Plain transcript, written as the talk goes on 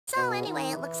So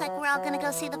anyway, it looks like we're all gonna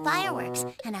go see the fireworks.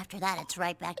 And after that, it's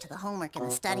right back to the homework and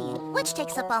the studying, which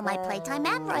takes up all my playtime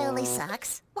and royally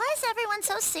sucks. Why is everyone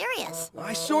so serious?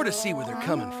 I sort of see where they're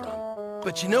coming from.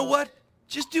 But you know what?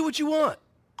 Just do what you want.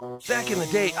 Back in the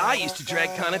day, I used to drag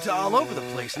Konata all over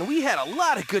the place, and we had a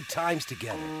lot of good times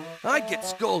together. I'd get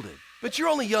scolded, but you're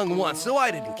only young once, so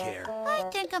I didn't care. I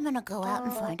think I'm gonna go out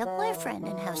and find a boyfriend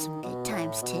and have some good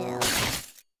times, too.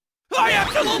 I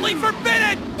absolutely forbid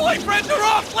it! Boyfriends are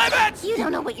off limits! You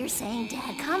don't know what you're saying,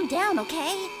 Dad. Calm down,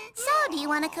 okay? So, do you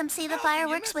want to come see the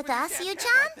fireworks with us,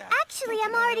 Yu-chan? Actually,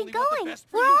 I'm already going.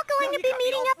 We're all going to be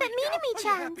meeting up at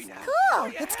Minami-chan's.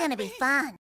 Cool! It's gonna be fun.